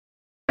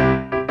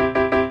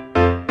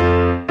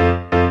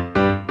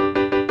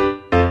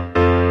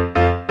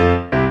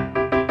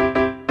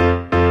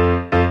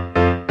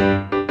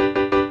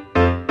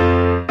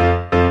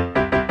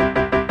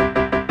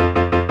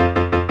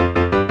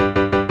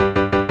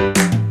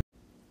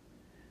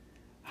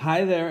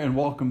Hi there, and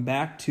welcome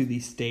back to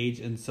the Stage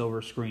and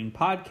Silver Screen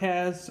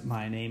podcast.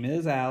 My name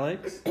is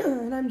Alex.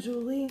 And I'm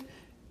Julie.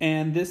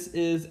 And this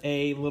is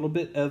a little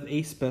bit of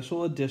a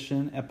special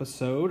edition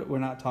episode. We're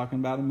not talking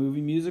about a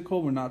movie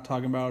musical. We're not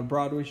talking about a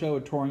Broadway show,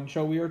 a touring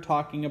show. We are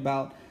talking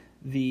about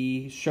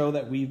the show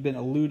that we've been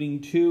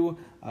alluding to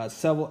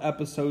several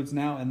episodes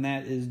now, and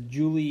that is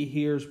Julie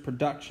Here's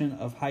production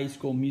of High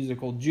School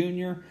Musical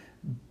Junior,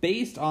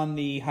 based on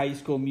the High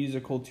School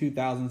Musical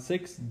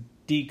 2006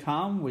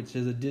 DCOM, which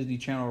is a Disney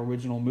Channel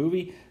original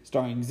movie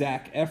starring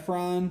Zac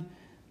Efron,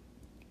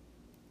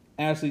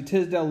 Ashley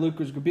Tisdale,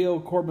 Lucas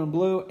Grabeel, Corbin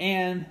Bleu,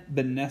 and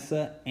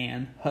Vanessa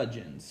Ann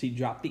Hudgens. She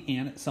dropped the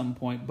Ann at some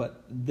point,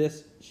 but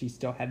she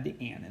still had the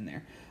Ann in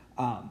there.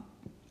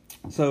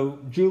 So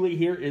Julie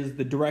here is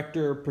the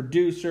director,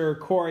 producer,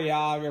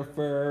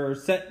 choreographer,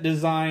 set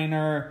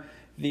designer,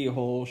 the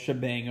whole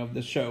shebang of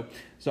the show.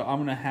 So I'm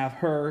going to have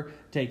her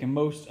taking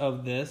most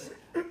of this.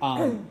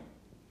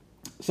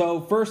 So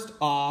first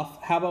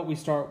off, how about we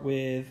start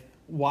with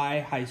why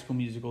High School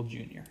Musical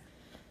Junior?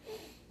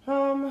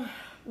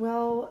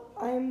 Well,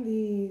 I'm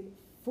the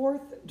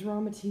fourth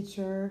drama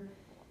teacher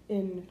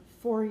in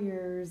 4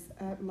 years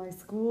at my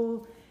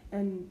school,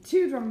 and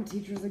 2 drama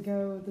teachers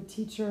ago, the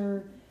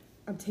teacher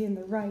obtained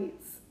the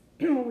rights.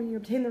 When you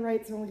obtain the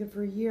rights, they're only good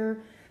for a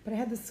year, but I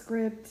had the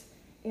script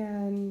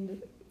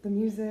and the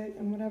music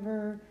and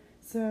whatever,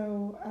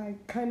 so I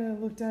kind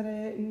of looked at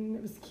it, and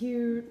it was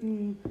cute,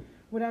 and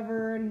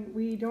whatever, and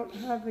we don't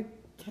have an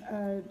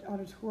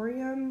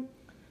auditorium,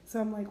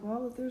 so I'm like,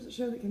 well, if there's a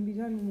show that can be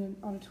done in an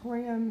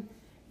auditorium,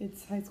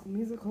 it's High School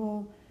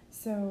Musical,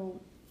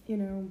 so,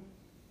 I'm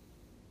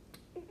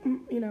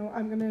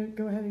gonna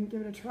go ahead and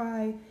give it a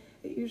try.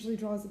 It usually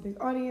draws a big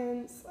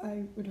audience.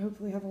 I would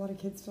hopefully have a lot of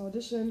kids to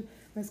audition.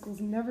 My school's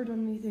never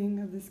done anything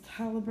of this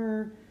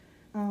caliber,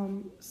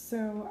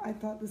 so I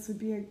thought this would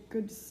be a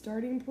good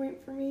starting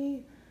point for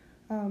me.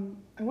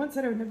 I once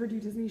said I would never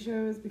do Disney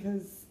shows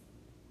because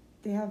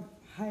they have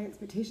high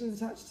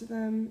expectations attached to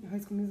them. High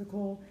School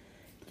Musical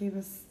gave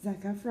us Zac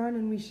Efron,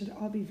 and we should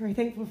all be very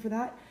thankful for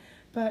that.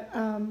 But,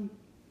 I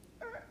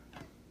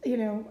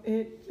don't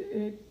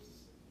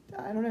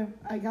know.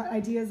 I got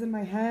ideas in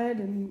my head,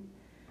 and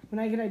when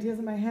I get ideas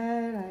in my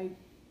head, I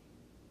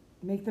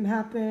make them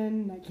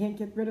happen. I can't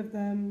get rid of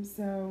them.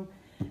 So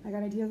I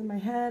got ideas in my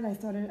head. I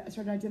started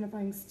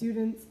identifying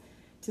students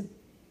to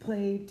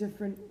play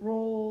different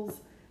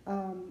roles,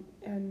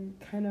 and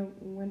kind of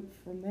went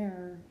from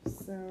there.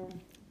 So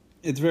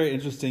It's very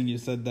interesting you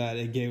said that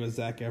it gave us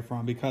Zac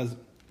Efron, because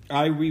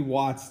I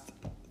rewatched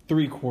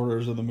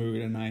 3/4 of the movie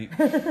tonight,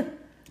 and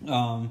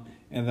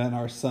then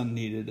our son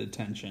needed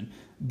attention.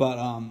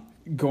 But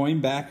going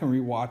back and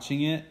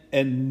rewatching it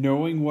and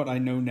knowing what I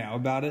know now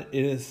about it,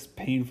 it is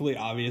painfully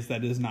obvious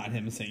that it is not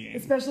him singing.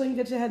 Especially when you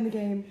get your head in the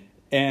game.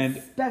 And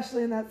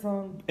especially in that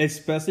song.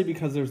 Especially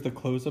because there's the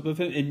close-up of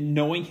him, and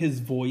knowing his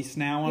voice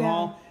now and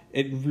all,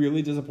 it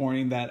really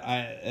disappointing that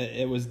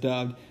it was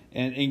dubbed.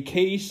 And in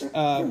case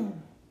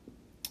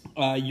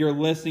you're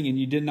listening and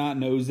you did not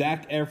know,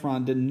 Zac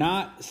Efron did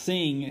not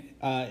sing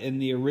in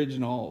the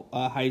original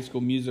High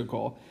School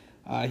Musical.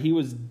 He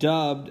was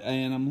dubbed,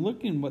 and I'm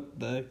looking what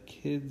the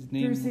kid's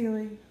name Drew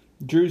Seeley.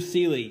 Drew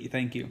Seeley,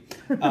 thank you,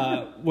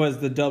 was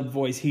the dubbed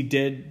voice. He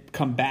did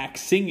come back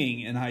singing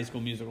in High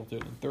School Musical 2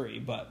 and 3,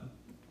 but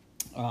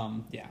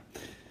yeah.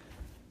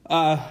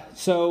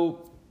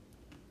 So,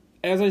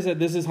 as I said,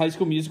 this is High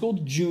School Musical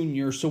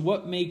Junior. So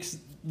what makes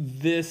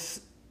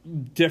this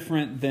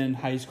different than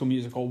High School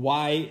Musical?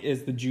 Why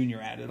is the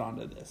junior added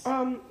onto this?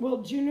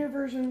 Well, junior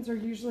versions are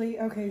usually,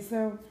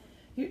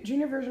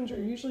 junior versions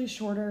are usually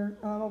shorter.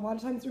 A lot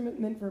of times they're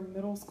meant for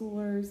middle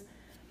schoolers.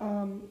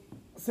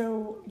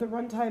 So the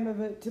runtime of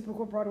a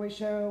typical Broadway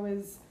show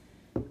is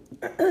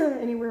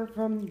anywhere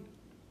from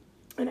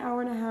an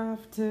hour and a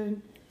half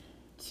to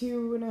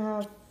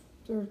 2.5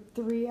 or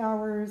 3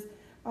 hours.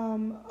 A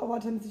lot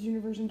of times the junior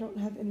version don't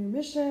have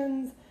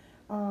intermissions.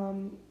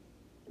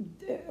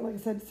 Like I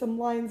said, some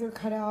lines are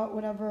cut out,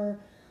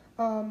 whatever.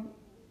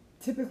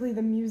 Typically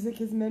the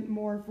music is meant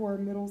more for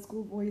middle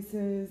school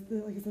voices.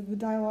 Like I said, the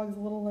dialogue is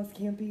a little less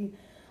campy.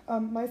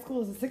 My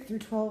school is a 6 through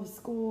 12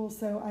 school,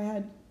 so I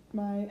had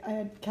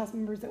cast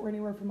members that were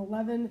anywhere from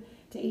 11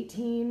 to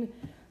 18,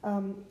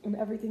 and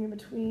everything in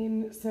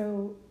between.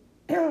 So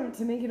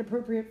to make it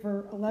appropriate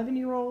for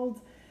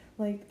 11-year-olds,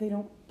 like, they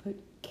don't put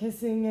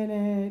kissing in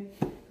it.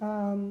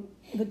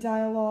 The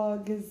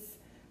dialogue is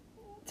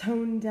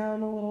toned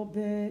down a little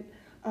bit.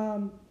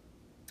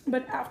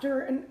 But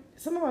and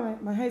some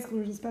of my high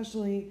schoolers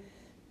especially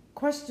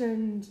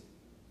questioned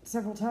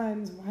several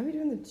times, why are we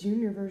doing the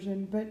junior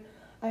version? But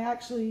I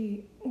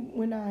actually,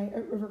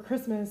 over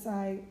Christmas,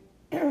 I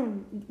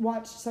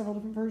watched several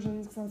different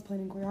versions because I was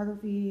playing in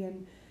choreography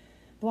and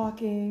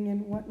blocking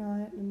and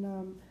whatnot.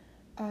 And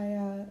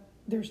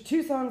there's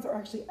 2 songs that are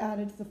actually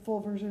added to the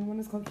full version. One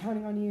is called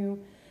Counting on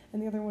You,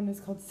 and the other one is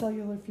called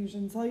Cellular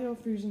Fusion. Cellular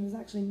Fusion is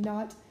actually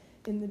not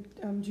in the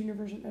junior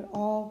version at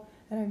all,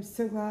 and I'm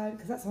so glad,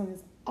 because that song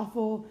is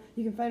awful.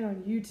 You can find it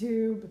on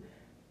YouTube.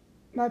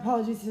 My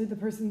apologies to the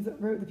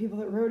people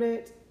that wrote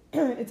it.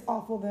 It's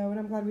awful though, and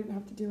I'm glad we didn't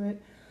have to do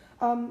it.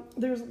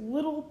 There's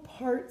little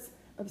parts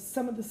of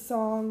some of the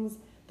songs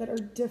that are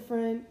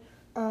different.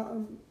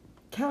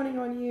 Counting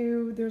on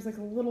You, there's like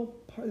a little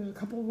part, there's a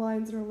couple of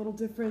lines that are a little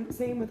different.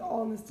 Same with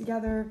All in This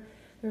Together.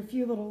 There are a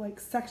few little like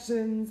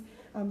sections.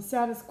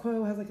 Status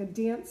Quo has like a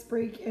dance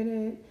break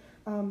in it.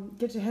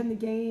 Get Your Head in the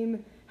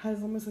Game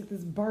has almost like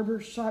this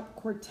barbershop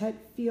quartet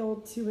feel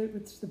to it,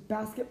 which the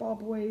basketball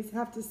boys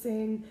have to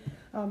sing.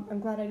 I'm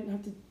glad I didn't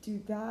have to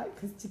do that,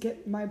 because to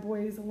get my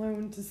boys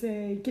alone to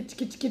say, get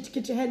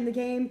your head in the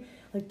game,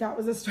 like that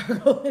was a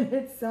struggle in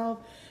itself.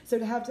 So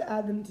to have to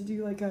add them to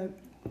do like a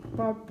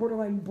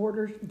borderline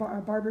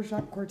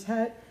barbershop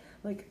quartet,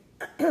 like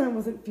I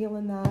wasn't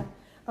feeling that.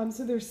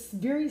 So there's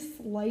very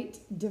slight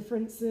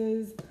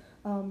differences,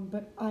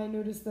 but I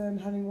noticed them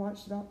having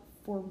watched about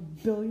 4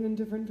 billion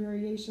different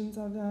variations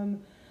of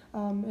them.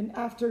 And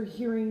after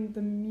hearing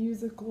the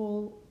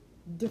musical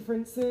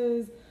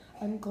differences,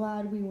 I'm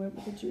glad we went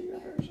with the junior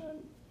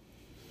version.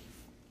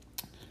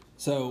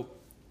 So,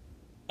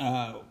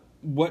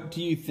 what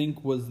do you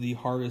think was the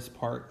hardest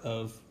part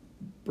of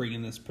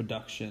bringing this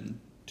production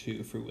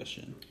to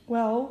fruition?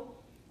 Well,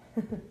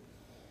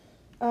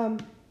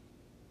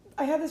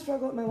 I had this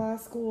struggle at my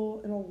last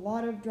school, and a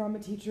lot of drama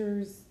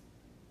teachers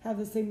have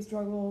the same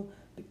struggle,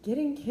 but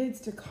getting kids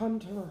to come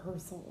to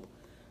rehearsal.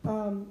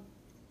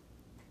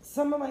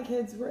 Some of my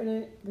kids were in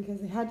it because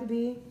they had to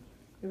be.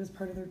 It was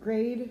part of their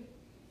grade.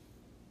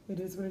 It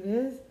is what it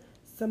is.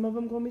 Some of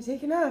them going to be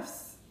taking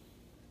Fs,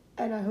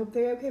 and I hope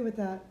they're okay with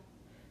that,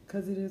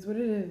 because it is what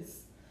it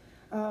is.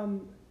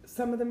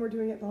 Some of them were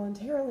doing it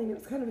voluntarily, and it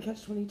was kind of a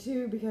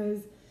catch-22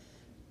 because,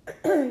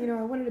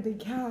 I wanted a big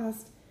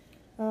cast,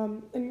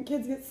 and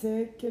kids get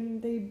sick,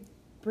 and they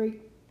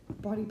break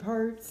body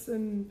parts,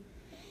 and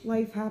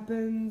life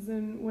happens,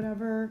 and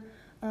whatever.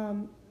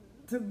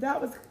 So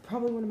that was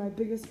probably one of my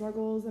biggest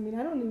struggles. I mean,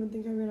 I don't even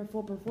think I ran a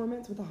full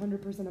performance with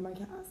 100% of my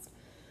cast.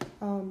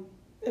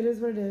 It is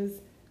what it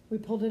is. We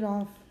pulled it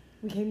off.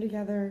 We came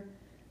together.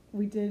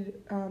 We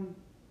did,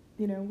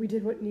 we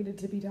did what needed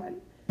to be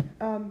done.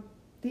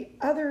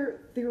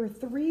 There were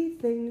 3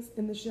 things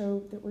in the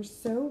show that were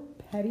so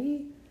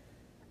petty,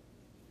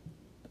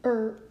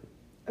 or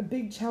a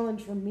big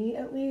challenge for me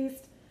at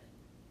least,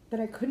 that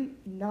I couldn't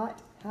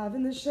not have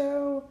in the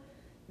show,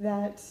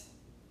 that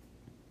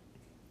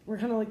were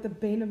kind of like the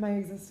bane of my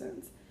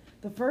existence.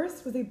 The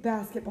first was a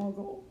basketball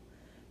goal.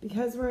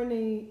 Because we're in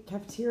a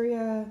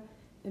cafeteria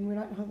and we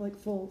don't have like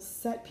full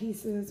set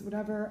pieces,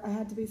 whatever, I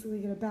had to basically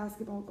get a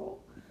basketball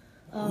goal.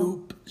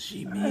 Hoop.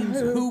 She means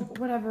hoop.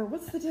 Whatever.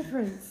 What's the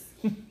difference?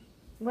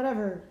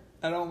 Whatever.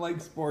 I don't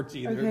like sports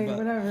either. Okay, but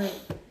whatever.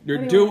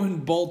 You're doing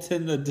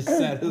Bolton the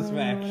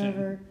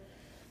dissatisfaction.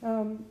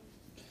 Whatever.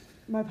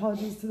 My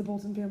apologies to the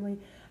Bolton family.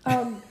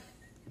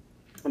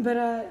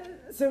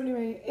 So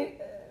anyway,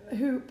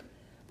 hoop.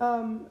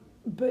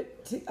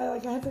 But I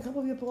had a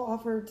couple of people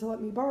offer to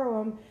let me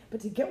borrow them,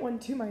 but to get one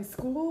to my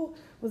school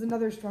was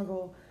another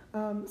struggle.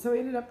 So I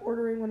ended up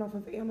ordering one off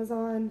of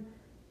Amazon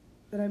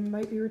that I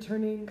might be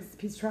returning because it's a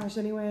piece of trash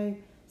anyway.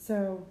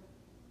 So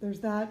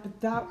there's that,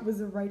 but that was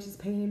a righteous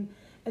pain.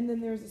 And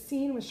then there's a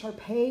scene with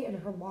Sharpay and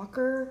her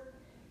locker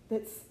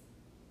that's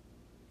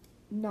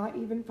not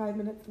even 5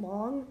 minutes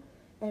long.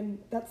 And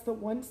that's the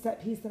one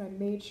set piece that I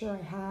made sure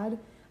I had.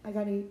 I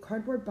got a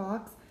cardboard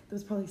box that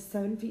was probably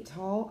 7 feet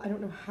tall. I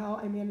don't know how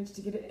I managed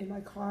to get it in my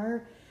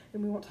car,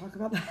 and we won't talk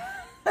about that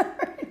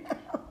right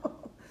now.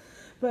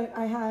 But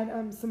I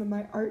had some of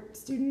my art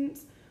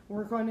students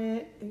work on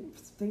it, and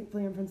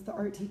thankfully I'm friends with the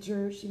art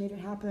teacher. She made it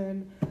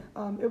happen.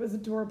 It was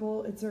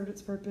adorable. It served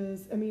its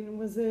purpose. I mean,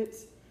 was it,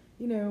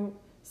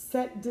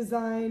 set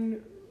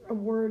design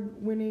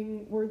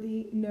award-winning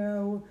worthy?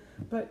 No,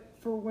 but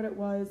for what it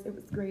was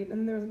great. And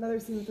then there was another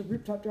scene with the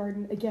rooftop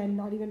garden, again,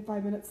 not even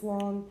 5 minutes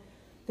long,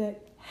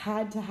 that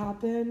had to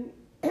happen,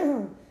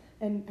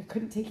 and I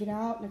couldn't take it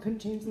out, and I couldn't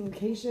change the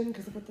location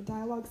because of what the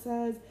dialogue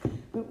says,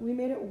 but we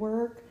made it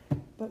work.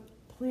 But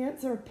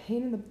plants are a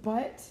pain in the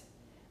butt,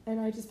 and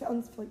I just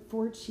found like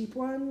 4 cheap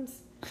ones,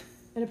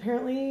 and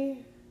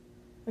apparently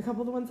a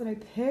couple of the ones that I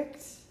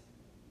picked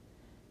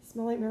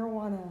smell like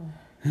marijuana.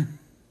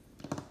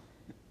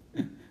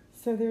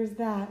 So there's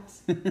that.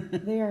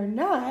 They are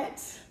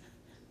not,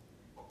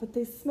 but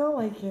they smell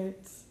like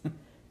it.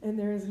 And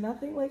there is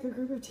nothing like a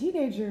group of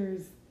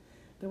teenagers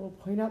that will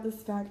point out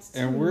this fact to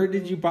you. And where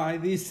did you buy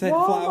these scent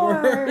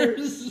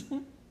flowers?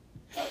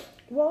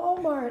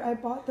 Walmart. I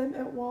bought them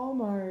at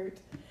Walmart.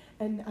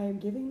 And I am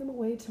giving them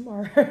away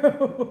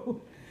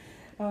tomorrow.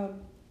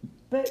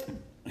 But,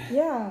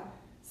 yeah.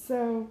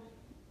 So,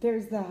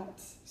 there's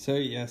that. So,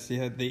 yes, you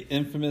had the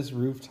infamous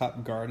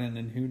rooftop garden,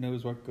 and who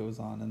knows what goes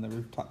on in the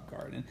rooftop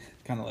garden.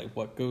 It's kind of like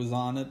what goes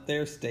on up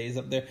there stays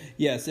up there.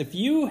 Yes, if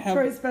you have...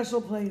 For a special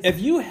place.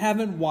 If you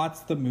haven't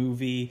watched the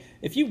movie,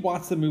 if you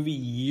watched the movie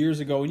years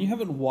ago and you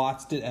haven't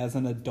watched it as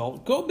an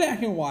adult, go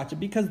back and watch it,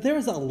 because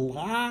there's a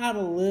lot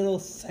of little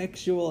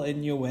sexual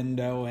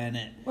innuendo in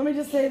it. Let me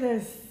just say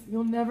this.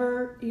 You'll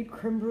never eat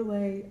creme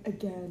brulee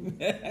again.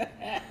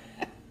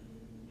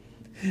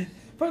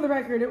 For the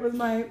record, it was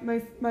my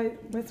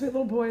sweet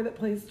little boy that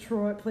played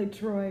Troy,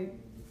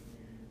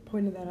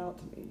 pointed that out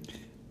to me.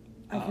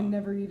 I can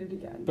never eat it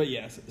again. But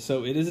yes,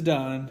 so it is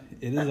done.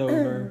 It is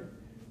over.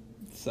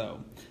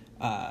 So,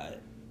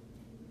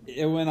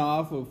 it went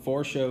off with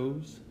 4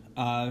 shows.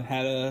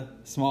 Had a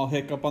small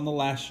hiccup on the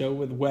last show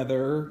with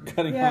weather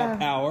cutting out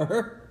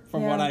power,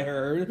 from what I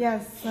heard.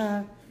 Yes,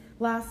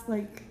 last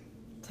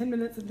 10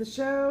 minutes of the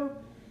show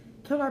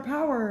killed our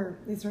power.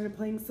 They started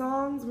playing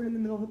songs. We're in the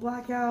middle of a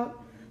blackout.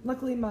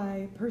 Luckily,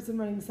 my person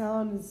running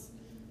sound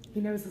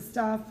he knows his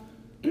stuff,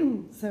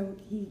 so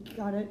he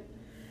got it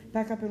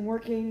back up and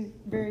working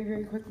very,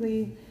 very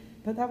quickly.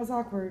 But that was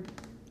awkward.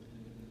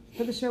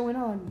 But the show went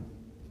on.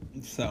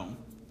 So,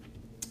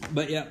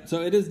 but yeah,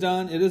 so it is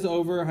done. It is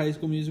over. High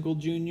School Musical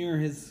Junior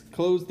has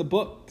closed the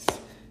books,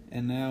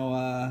 and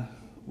now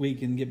we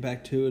can get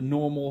back to a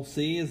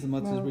normalcy as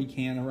much as we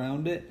can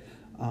around it.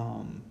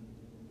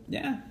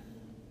 Yeah.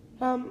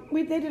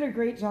 They did a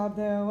great job,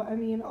 though. I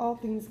mean, all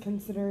things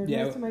considered,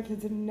 most of my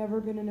kids had never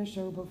been in a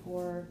show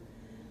before.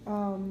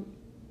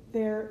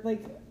 They're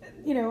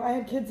I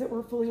had kids that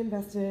were fully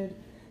invested,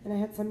 and I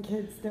had some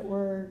kids that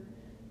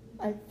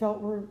I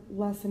felt were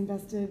less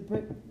invested,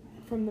 but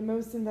from the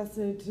most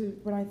invested to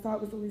what I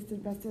thought was the least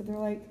invested, they're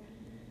like,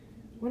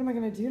 what am I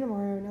going to do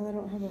tomorrow now that I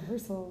don't have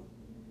rehearsal?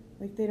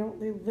 They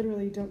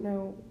literally don't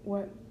know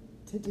what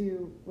to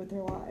do with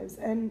their lives.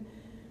 And,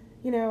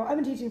 I've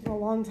been teaching for a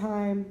long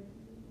time,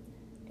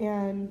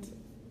 and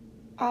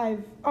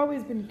I've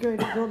always been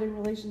good at building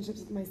relationships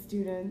with my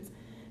students.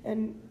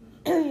 And,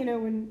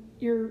 when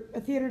you're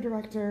a theater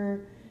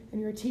director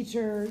and you're a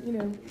teacher,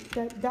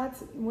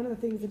 that's one of the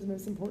things that's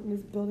most important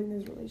is building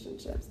those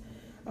relationships.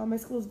 My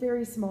school is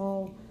very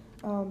small,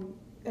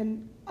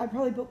 and I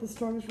probably built the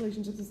strongest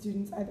relationships with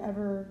students I've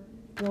ever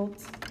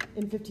built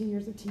in 15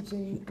 years of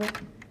teaching, but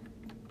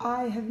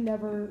I have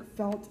never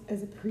felt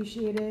as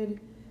appreciated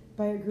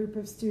by a group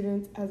of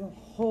students as a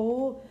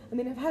whole. I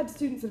mean, I've had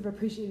students that have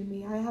appreciated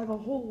me. I have a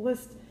whole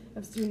list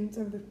of students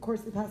over the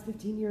course of the past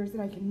 15 years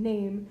that I can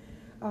name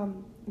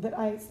that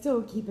I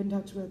still keep in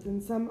touch with,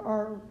 and some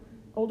are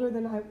older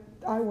than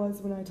I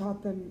was when I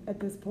taught them at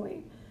this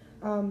point.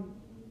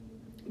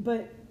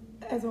 But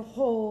as a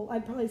whole,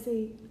 I'd probably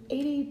say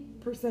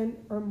 80%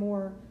 or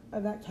more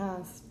of that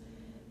cast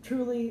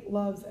truly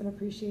loves and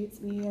appreciates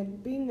me.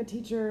 And being a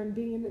teacher and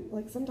being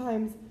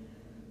sometimes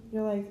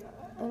you're like,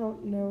 I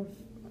don't know if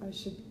I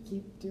should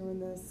keep doing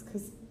this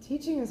because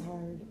teaching is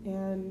hard,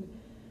 and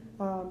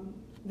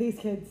these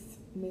kids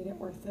made it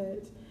worth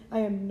it. I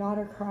am not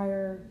a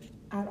crier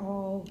at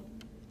all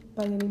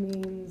by any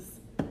means.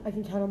 I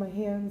can count on my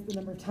hands the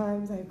number of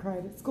times I have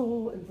cried at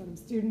school in front of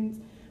students,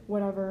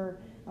 whatever,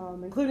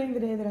 including the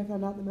day that I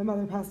found out that my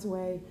mother passed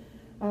away.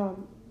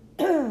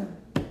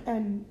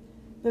 And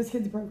those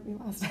kids broke me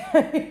last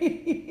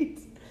night.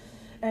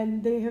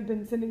 And they have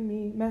been sending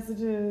me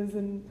messages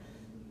and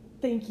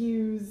thank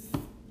yous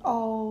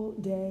all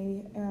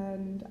day.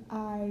 And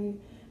I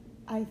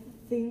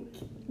think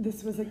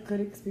this was a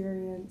good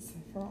experience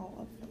for all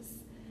of us.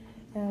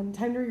 And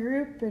time to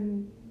regroup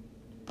and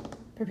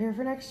prepare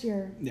for next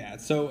year. Yeah,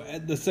 so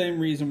the same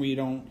reason we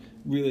don't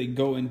really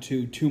go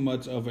into too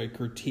much of a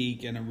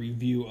critique and a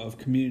review of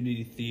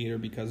community theater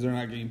because they're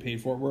not getting paid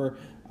for it. We're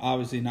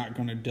obviously not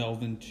going to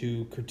delve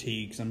into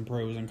critiques and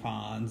pros and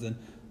cons and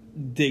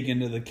dig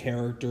into the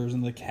characters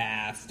and the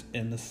cast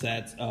and the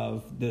sets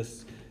of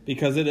this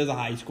because it is a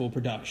high school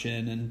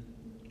production.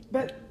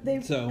 But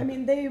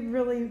they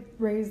really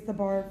raised the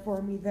bar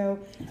for me, though.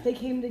 They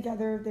came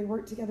together, they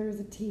worked together as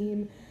a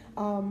team.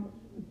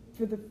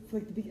 For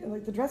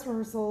the dress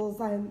rehearsals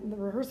and the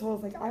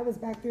rehearsals, I was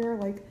back there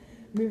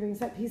moving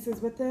set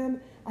pieces with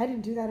them. I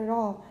didn't do that at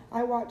all.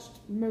 I watched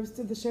most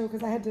of the show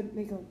because I had to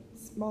make a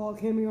small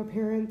cameo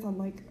appearance on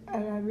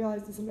and I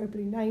realized this on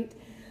opening night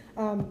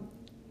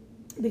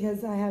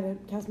because I had a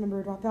cast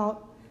member drop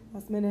out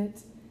last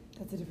minute.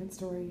 That's a different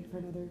story for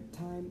another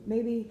time,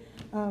 maybe.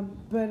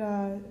 But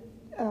I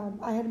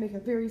had to make a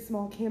very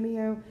small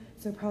cameo,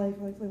 so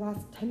probably for the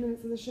last 10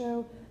 minutes of the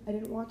show, I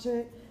didn't watch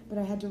it, but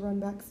I had to run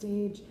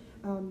backstage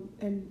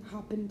and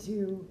hop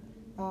into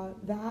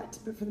that.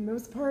 But for the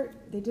most part,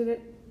 they did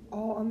it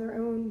all on their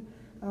own.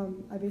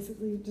 I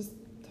basically just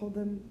told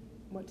them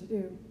what to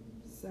do.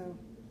 So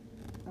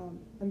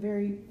I'm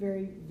very,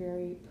 very,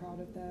 very proud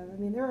of them. I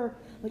mean, there are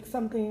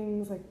some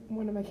things,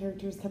 one of my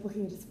characters kept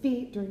looking at his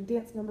feet during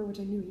dance number, which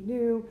I knew he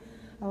knew.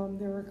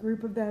 There were a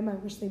group of them. I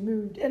wish they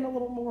moved in a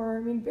little more. I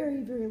mean, very,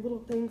 very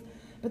little things.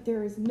 But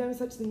there is no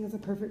such thing as a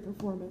perfect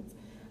performance.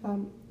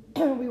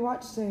 We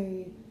watched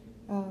a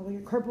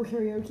carpool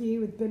karaoke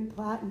with Ben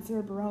Platt and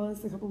Sarah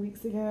Bareilles a couple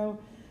weeks ago,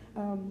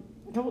 a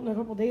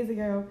couple days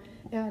ago,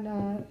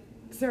 and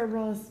Sarah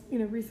Bareilles,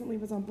 recently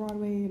was on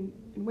Broadway and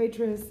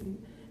Waitress,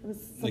 and it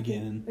was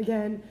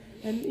again,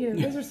 and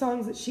those are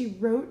songs that she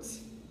wrote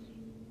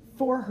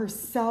for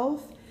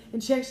herself,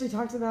 and she actually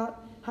talked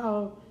about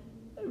how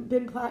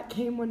Ben Platt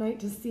came one night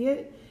to see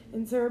it,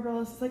 and Sarah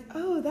Bareilles was like,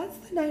 "Oh, that's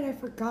the night I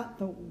forgot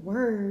the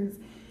words."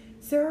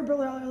 Sarah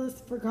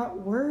Bareilles forgot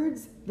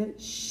words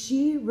that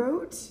she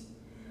wrote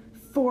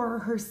for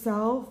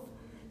herself.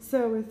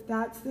 So if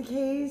that's the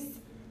case,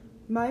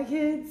 my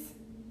kids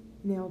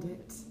nailed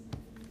it.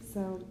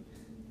 So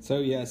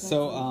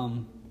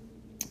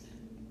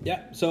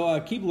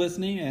keep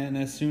listening, and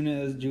as soon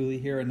as Julie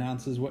here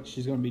announces what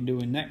she's going to be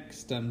doing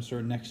next, I'm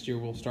sure next year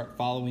we'll start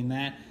following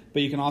that.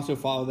 But you can also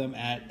follow them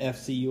at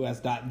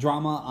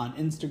fcus.drama on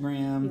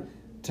Instagram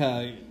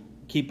to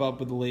keep up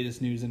with the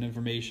latest news and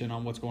information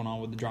on what's going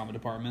on with the drama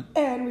department.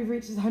 And we've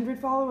reached 100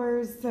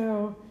 followers,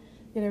 so,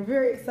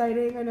 very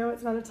exciting. I know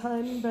it's not a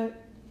ton,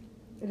 but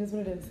it is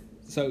what it is.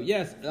 So,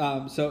 yes,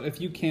 so if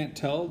you can't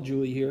tell,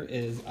 Julie here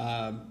is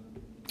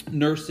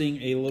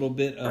nursing a little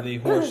bit of a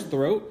hoarse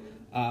throat.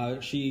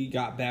 She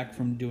got back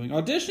from doing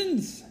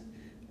auditions.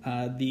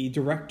 The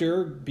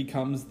director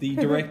becomes the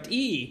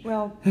directee.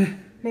 Well,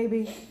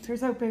 maybe. Here's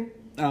hoping.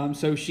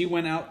 So she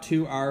went out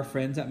to our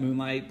friends at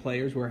Moonlight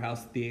Players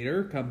Warehouse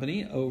Theater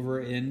Company over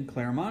in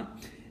Claremont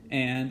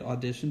and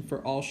auditioned for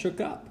All Shook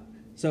Up.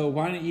 So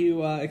why don't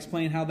you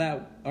explain how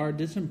that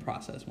audition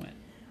process went?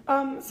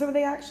 So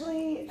they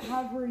actually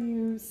have where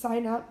you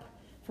sign up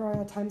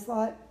for a time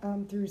slot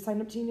through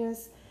Sign Up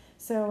Genius.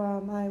 So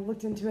I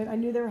looked into it. I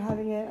knew they were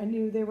having it. I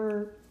knew they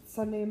were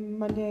Sunday,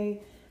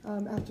 Monday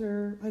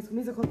after High School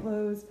Musical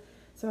closed.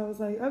 So I was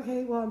like,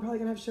 okay, well, I'm probably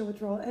going to have show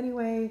withdrawal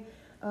anyway.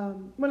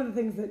 One of the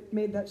things that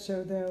made that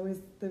show, though,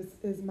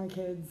 is my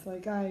kids.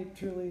 Like, I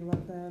truly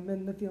love them,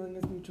 and the feeling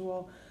is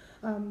mutual.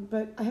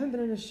 But I haven't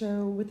been in a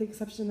show, with the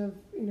exception of,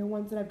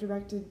 ones that I've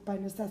directed by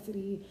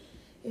necessity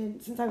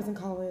since I was in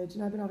college,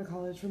 and I've been out of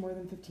college for more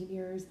than 15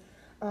 years.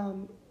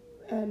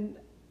 And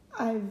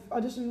I've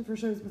auditioned for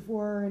shows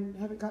before and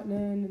haven't gotten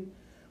in, and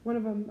one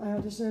of them I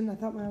auditioned, I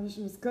thought my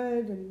audition was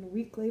good, and a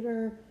week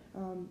later,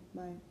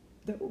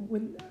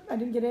 when I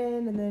didn't get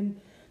in, and then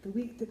the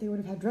week that they would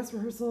have had dress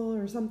rehearsal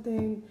or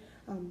something,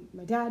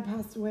 my dad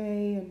passed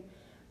away,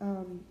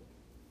 and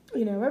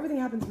everything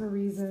happens for a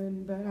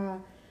reason. But I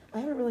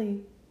haven't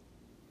really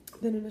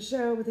been in a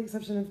show, with the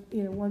exception of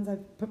ones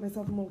I've put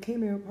myself in little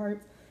cameo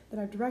parts that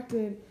I've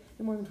directed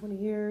in more than 20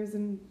 years,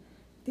 and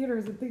theater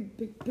is a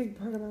big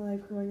part of my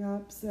life growing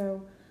up.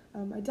 So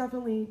I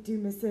definitely do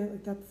miss it.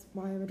 Like, that's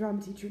why I'm a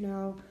drama teacher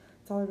now.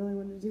 That's all I really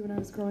wanted to do when I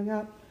was growing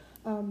up.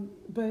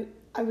 But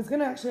I was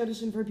gonna actually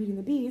audition for Beauty and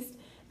the Beast.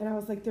 And I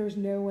was like, there's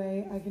no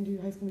way I can do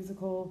High School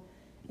Musical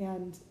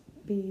and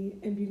be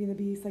in Beauty and the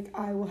Beast. Like,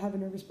 I will have a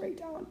nervous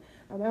breakdown.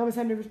 I almost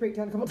had a nervous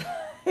breakdown a couple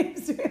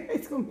times during High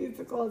School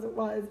Musical as it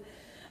was.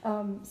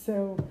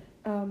 So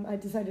I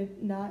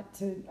decided not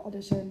to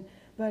audition.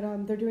 But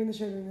they're doing the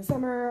show during the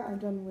summer. I'm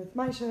done with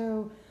my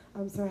show,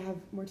 so I have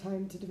more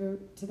time to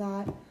devote to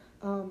that.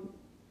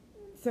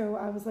 So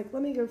I was like,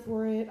 let me go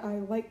for it. I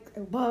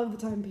love the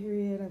time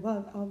period. I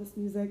love Elvis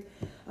music.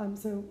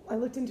 So I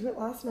looked into it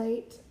last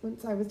night.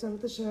 Once I was done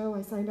with the show,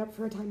 I signed up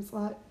for a time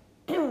slot.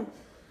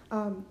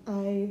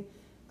 I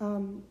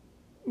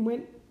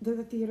went to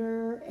the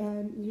theater,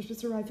 and you're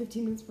supposed to arrive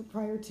 15 minutes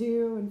prior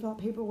to and fill out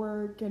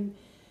paperwork. And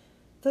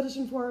the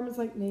audition form is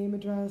like name,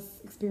 address,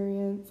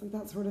 experience, like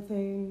that sort of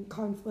thing.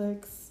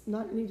 Conflicts,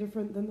 not any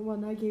different than the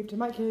one I gave to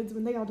my kids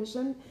when they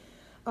auditioned.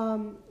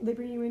 They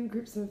bring you in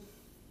groups of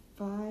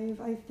 5,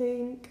 I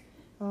think,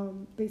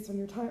 based on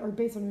your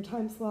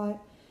time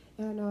slot,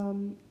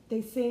 and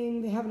they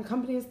sing. They have an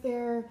accompanist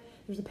there.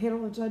 There's a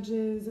panel of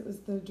judges. It was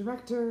the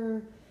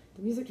director,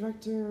 the music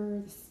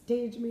director, the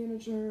stage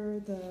manager,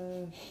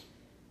 the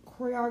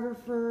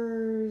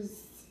choreographers.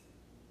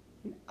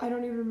 I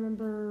don't even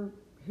remember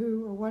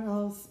who or what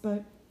else,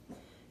 but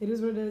it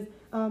is what it is.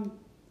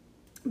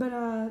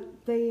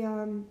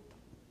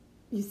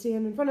 You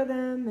stand in front of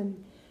them,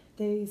 and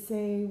they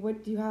say,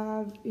 what do you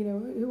have,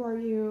 who are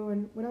you,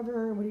 and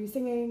whatever, and what are you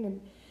singing,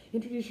 and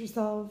introduce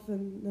yourself,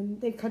 and then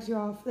they cut you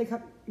off. They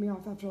cut me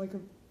off after like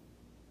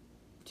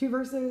 2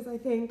 verses, I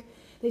think.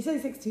 They say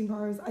 16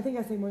 bars. I think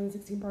I say more than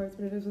 16 bars,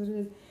 but it is what it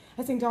is.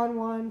 I sing Don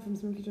Juan from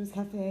Smokey Joe's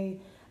Cafe.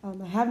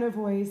 I have no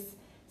voice,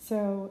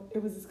 so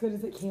it was as good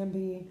as it can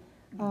be.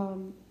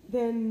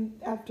 Then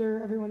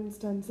after everyone's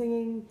done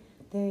singing,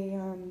 they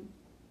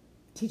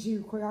teach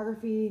you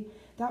choreography.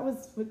 That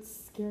was what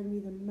scared me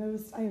the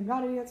most. I am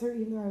not a dancer,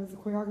 even though I was a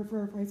choreographer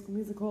for High School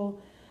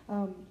Musical.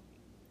 I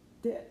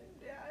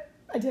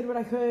did what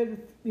I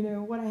could with,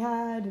 what I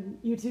had,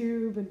 and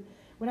YouTube and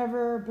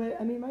whatever.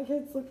 But I mean, my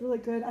kids looked really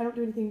good. I don't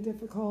do anything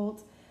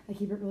difficult. I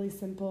keep it really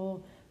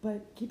simple.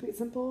 But keep it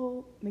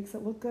simple makes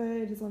it look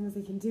good as long as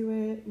they can do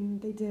it,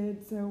 and they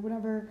did. So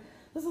whatever.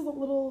 This was a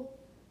little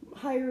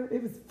higher.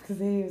 It was because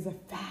it was a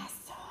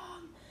fast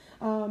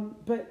song.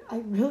 But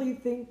I really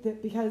think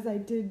that because I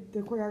did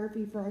the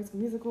choreography for High School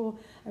Musical,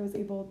 I was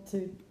able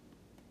to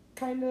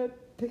kind of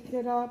pick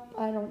it up.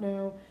 I don't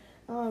know.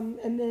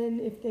 And then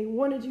if they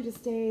wanted you to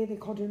stay, they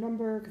called your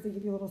number, because they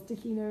give you a little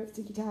sticky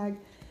tag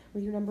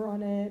with your number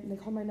on it, and they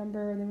called my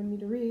number, and they wanted me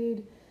to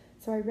read.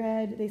 So I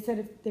read. They said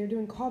if they're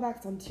doing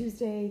callbacks on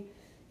Tuesday,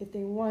 if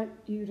they want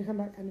you to come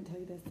back, I didn't tell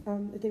you this,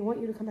 if they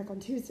want you to come back on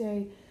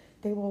Tuesday,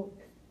 they will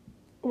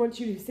want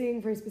you to sing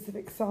a very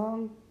specific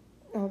song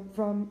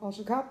from All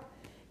Shook Up.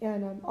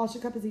 And All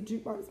Shook Up is a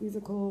jukebox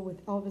musical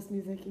with Elvis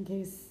music, in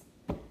case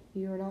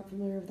you are not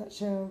familiar with that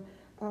show.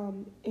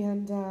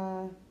 And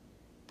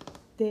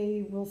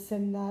they will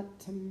send that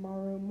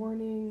tomorrow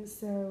morning,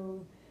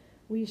 so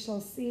we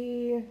shall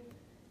see.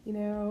 You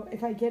know,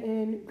 if I get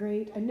in,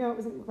 great. I know it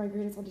wasn't my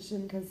greatest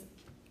audition because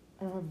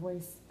I don't have a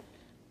voice,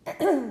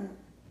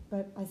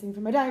 but I sing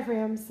from my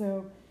diaphragm,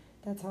 so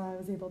that's how I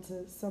was able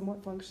to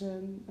somewhat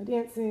function. My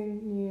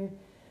dancing,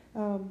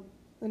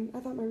 and I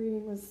thought my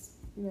reading was,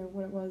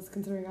 what it was,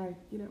 considering I,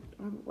 don't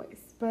have a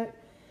voice. But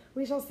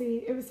we shall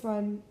see. It was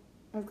fun.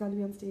 I was glad to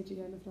be on stage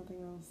again, if nothing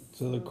else.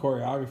 So the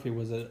choreography,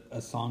 was it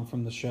a song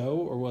from the show,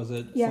 or was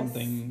it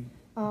something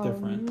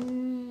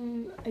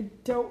different? I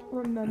don't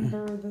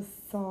remember the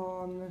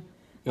song.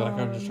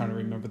 I'm just trying to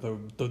remember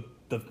the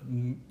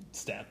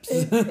steps.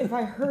 If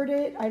I heard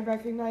it, I'd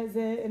recognize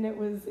it, and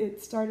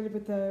it started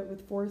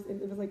with force.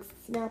 It was like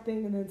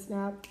snapping and then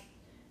snap,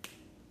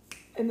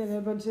 and then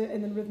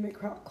and then rhythmic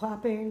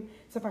clapping.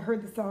 So if I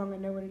heard the song, I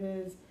know what it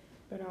is.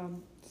 But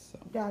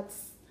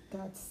that's.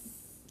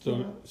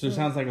 So it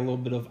sounds like a little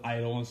bit of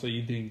Idol, and so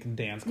you can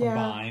dance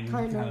combined,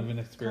 kind of an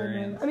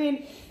experience. Kind of. I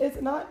mean,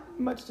 it's not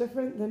much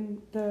different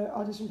than the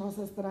audition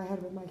process that I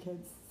had with my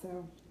kids.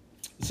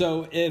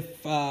 So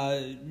if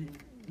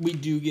we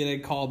do get a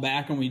call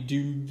back and we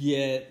do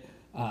get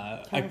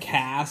a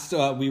cast,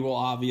 we will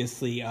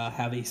obviously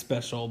have a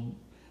special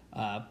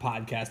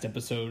podcast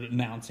episode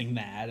announcing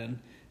that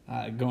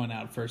and going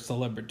out for a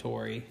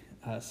celebratory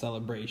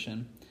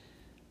celebration.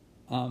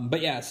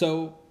 But yeah,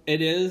 so it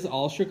is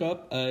All Shook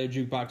Up, a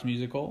jukebox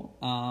musical.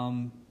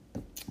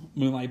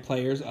 Moonlight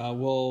Players,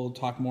 we'll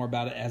talk more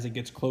about it as it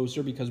gets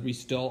closer, because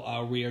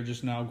we are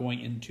just now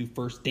going into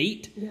First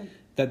Date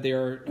that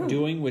they're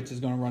doing, which is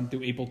going to run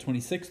through April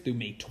 26th through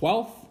May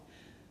 12th.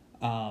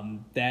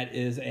 That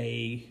is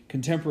a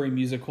contemporary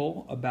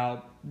musical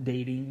about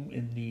dating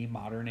in the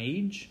modern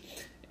age.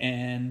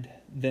 And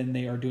then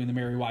they are doing The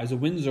Merry Wives of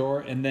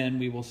Windsor, and then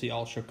we will see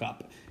All Shook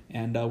Up.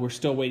 And we're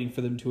still waiting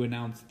for them to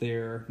announce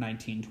their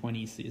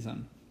 1920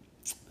 season.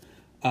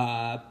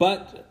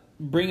 But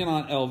bringing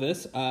on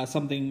Elvis,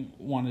 something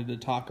wanted to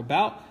talk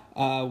about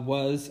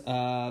was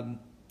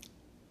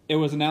it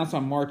was announced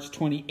on March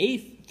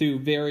 28th through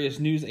various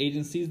news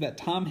agencies that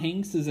Tom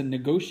Hanks is in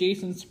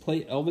negotiations to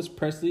play Elvis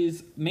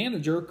Presley's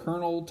manager,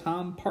 Colonel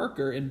Tom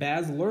Parker, in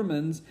Baz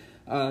Luhrmann's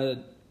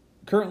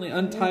currently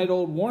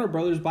untitled Warner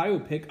Brothers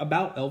biopic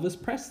about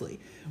Elvis Presley.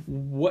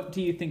 What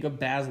do you think of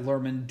Baz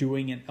Luhrmann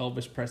doing an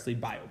Elvis Presley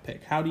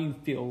biopic? How do you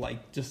feel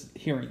like just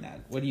hearing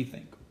that? What do you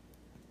think?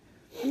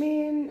 I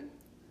mean,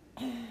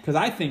 because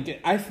I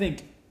think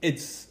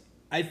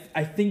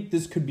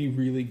this could be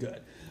really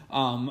good.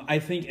 I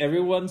think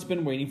everyone's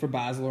been waiting for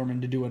Baz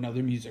Luhrmann to do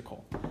another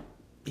musical.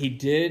 He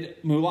did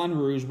Moulin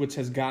Rouge, which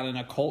has gotten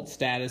a cult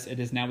status. It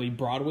is now a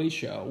Broadway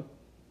show.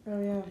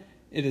 Oh yeah.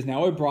 It is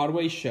now a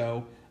Broadway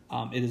show.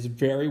 It is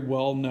very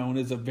well known.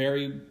 It's a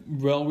very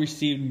well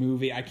received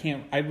movie.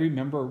 I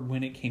remember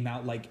when it came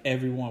out, like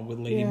everyone with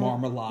Lady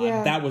Marmalade.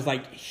 Yeah. That was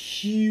like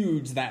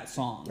huge, that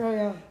song. Oh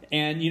yeah.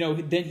 And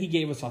then he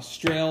gave us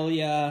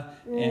Australia,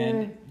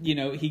 and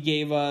he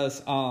gave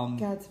us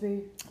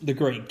Gatsby. The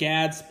Great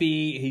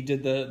Gatsby. He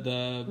did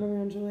the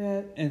Romeo and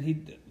Juliet.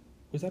 And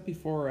was that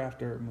before or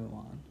after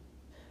Mulan?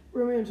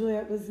 Romeo and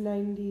Juliet was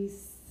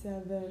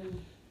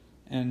 97.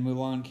 And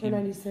Mulan came.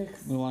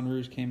 96. Moulin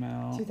Rouge came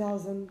out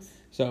 2000.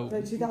 So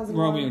like 2001.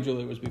 Romeo and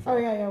Juliet was before.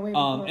 Oh yeah, way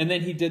before. And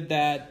then he did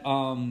that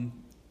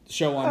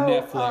show on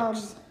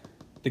Netflix,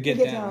 The Get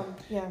Down.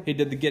 Yeah. He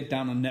did The Get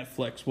Down on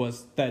Netflix.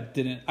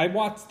 I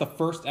watched the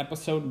first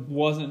episode,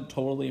 wasn't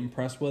totally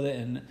impressed with it,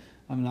 and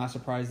I'm not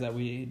surprised that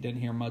we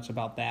didn't hear much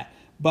about that.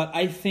 But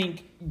I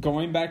think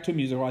going back to a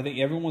musical, I think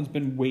everyone's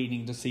been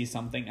waiting to see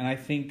something, and I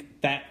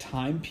think that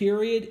time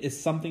period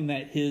is something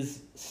that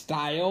his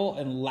style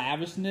and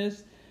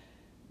lavishness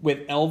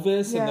with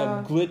Elvis and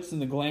the glitz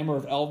and the glamour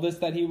of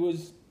Elvis that he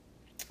was.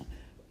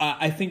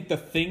 I think the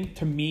thing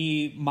to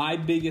me, my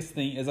biggest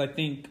thing is I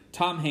think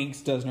Tom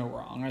Hanks does no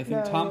wrong. I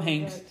think Tom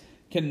Hanks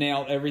can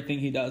nail everything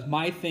he does.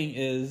 My thing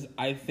is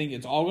I think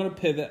it's all going to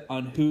pivot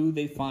on who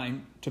they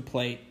find to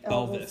play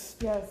Elvis.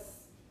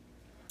 Yes.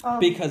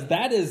 Because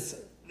that is,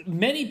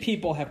 many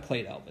people have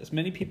played Elvis.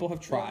 Many people have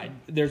tried.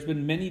 There's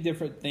been many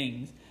different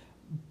things.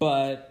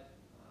 But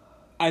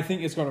I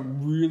think it's going to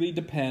really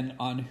depend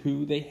on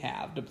who they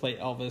have to play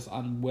Elvis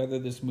on whether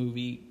this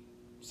movie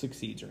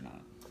succeeds or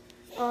not.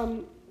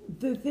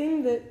 The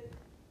thing that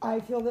I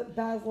feel that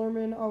Baz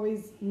Luhrmann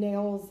always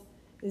nails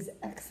is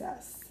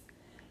excess.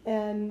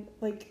 And,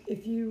 like,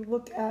 if you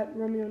look at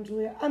Romeo and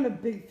Juliet, I'm a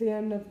big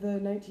fan of the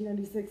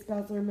 1996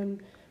 Baz Luhrmann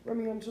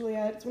Romeo and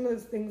Juliet. It's one of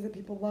those things that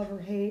people love or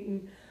hate,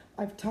 and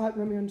I've taught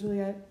Romeo and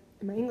Juliet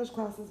in my English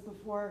classes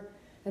before,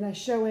 and I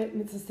show it,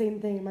 and it's the same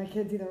thing. My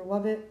kids either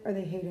love it or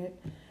they hate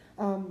it.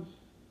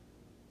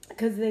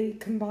 Because they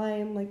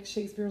combine, like,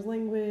 Shakespeare's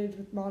language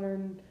with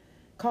modern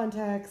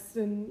context,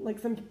 and, like,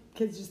 some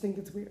kids just think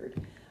it's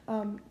weird.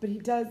 But he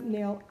does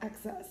nail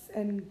excess,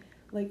 and,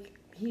 like,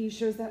 he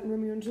shows that in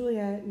Romeo and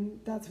Juliet,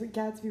 and that's what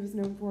Gatsby was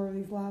known for,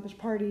 these lavish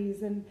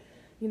parties, and,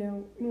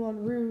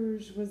 Moulin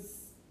Rouge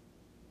was,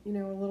 a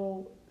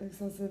little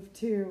excessive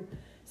too.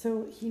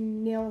 So he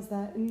nails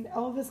that. And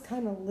Elvis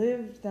kind of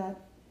lived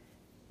that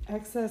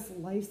excess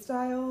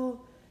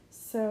lifestyle.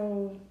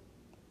 So,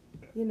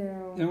 you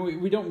know.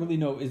 And we don't really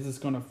know, is this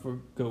going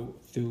to go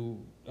through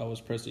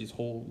Elvis Presley's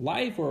whole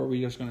life, or are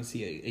we just going to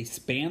see a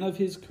span of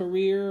his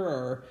career?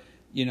 Or,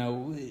 you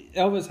know,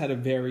 Elvis had a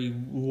very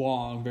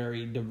long,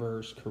 very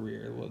diverse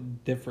career,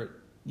 different,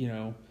 you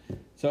know.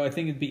 So I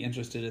think it'd be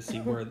interesting to see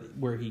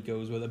where he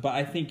goes with it. But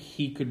I think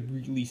he could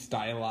really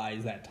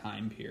stylize that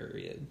time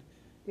period.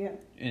 Yeah.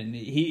 And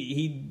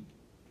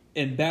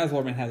and Baz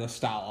Luhrmann has a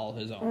style all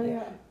his own. Oh,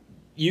 yeah.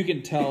 You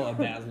can tell a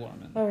Baz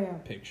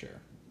Luhrmann picture.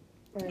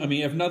 Oh, yeah. I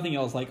mean, if nothing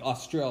else, like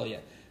Australia.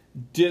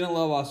 Didn't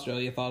love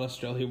Australia. Thought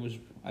Australia was...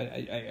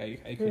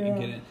 I couldn't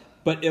get it.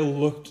 But it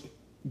looked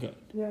good.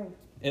 Yeah.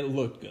 It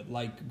looked good.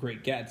 Like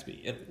Great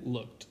Gatsby. It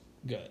looked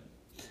good.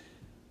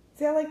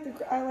 See, I like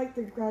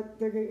the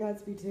Great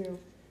Gatsby too.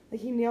 Like,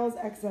 he nails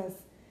excess,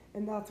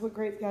 and that's what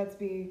Great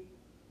Gatsby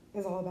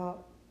is all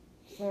about.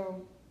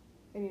 So,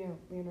 and you know,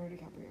 Leonardo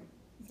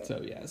DiCaprio.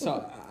 So yeah,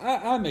 so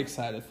I'm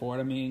excited for it.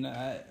 I mean,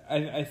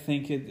 I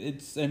think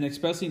it's, and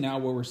especially now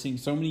where we're seeing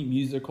so many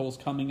musicals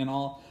coming and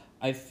all.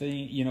 I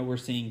think, you know, we're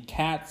seeing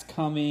Cats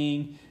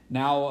coming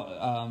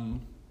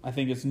now. I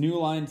think it's New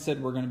Line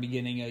said we're going to be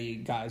getting a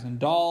Guys and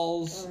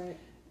Dolls. All right.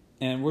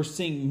 And we're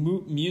seeing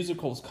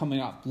musicals coming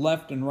up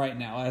left and right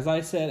now. As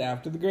I said,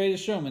 after The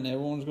Greatest Showman,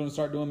 everyone's going to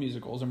start doing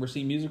musicals. And we're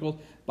seeing musicals.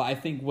 But I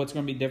think what's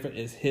going to be different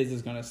is his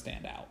is going to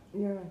stand out.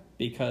 Yeah.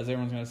 Because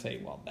everyone's going to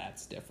say, well,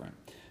 that's different.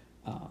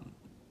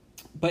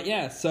 But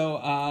yeah,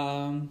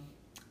 so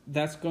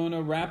that's going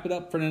to wrap it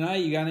up for tonight.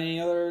 You got any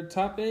other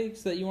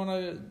topics that you want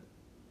to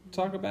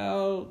talk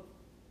about?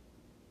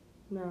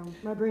 No,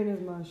 my brain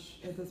is mush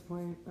at this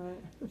point.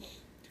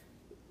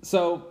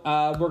 So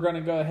we're going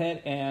to go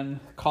ahead and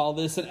call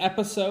this an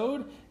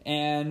episode,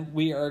 and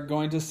we are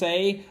going to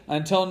say,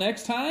 until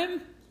next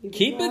time,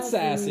 keep it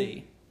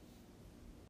sassy.